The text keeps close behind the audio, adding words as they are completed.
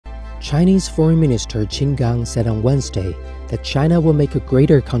Chinese Foreign Minister Qin Gang said on Wednesday that China will make a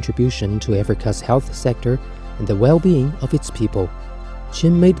greater contribution to Africa's health sector and the well-being of its people.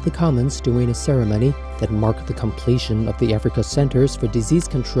 Qin made the comments during a ceremony that marked the completion of the Africa Centers for Disease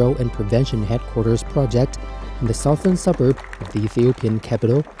Control and Prevention headquarters project in the southern suburb of the Ethiopian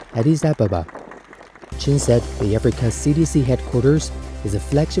capital, Addis Ababa. Qin said the Africa CDC headquarters is a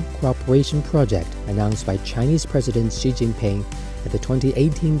flagship cooperation project announced by Chinese President Xi Jinping at the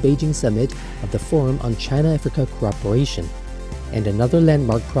 2018 Beijing Summit of the Forum on China-Africa Cooperation, and another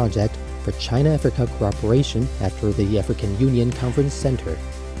landmark project for China-Africa cooperation after the African Union Conference Center.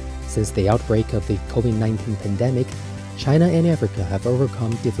 Since the outbreak of the COVID-19 pandemic, China and Africa have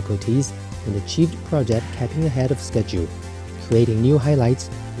overcome difficulties and achieved project capping ahead of schedule, creating new highlights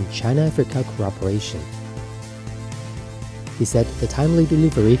in China-Africa cooperation. He said the timely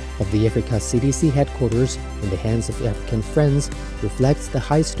delivery of the Africa CDC headquarters in the hands of African friends reflects the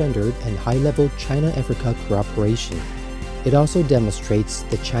high standard and high-level China-Africa cooperation. It also demonstrates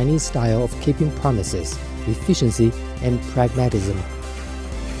the Chinese style of keeping promises, efficiency, and pragmatism.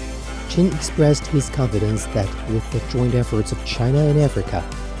 Qin expressed his confidence that with the joint efforts of China and Africa,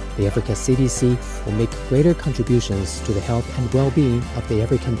 the Africa CDC will make greater contributions to the health and well-being of the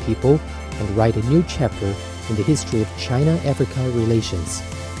African people and write a new chapter in the history of China-Africa relations.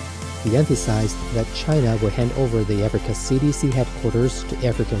 He emphasized that China will hand over the Africa CDC headquarters to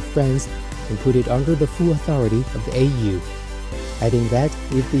African friends and put it under the full authority of the AU, adding that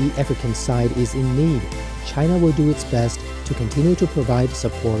if the African side is in need, China will do its best to continue to provide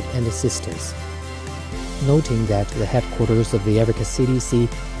support and assistance. Noting that the headquarters of the Africa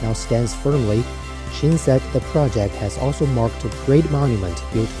CDC now stands firmly, Qin said the project has also marked a great monument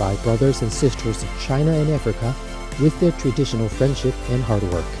built by brothers and sisters of China and Africa with their traditional friendship and hard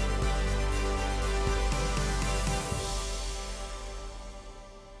work.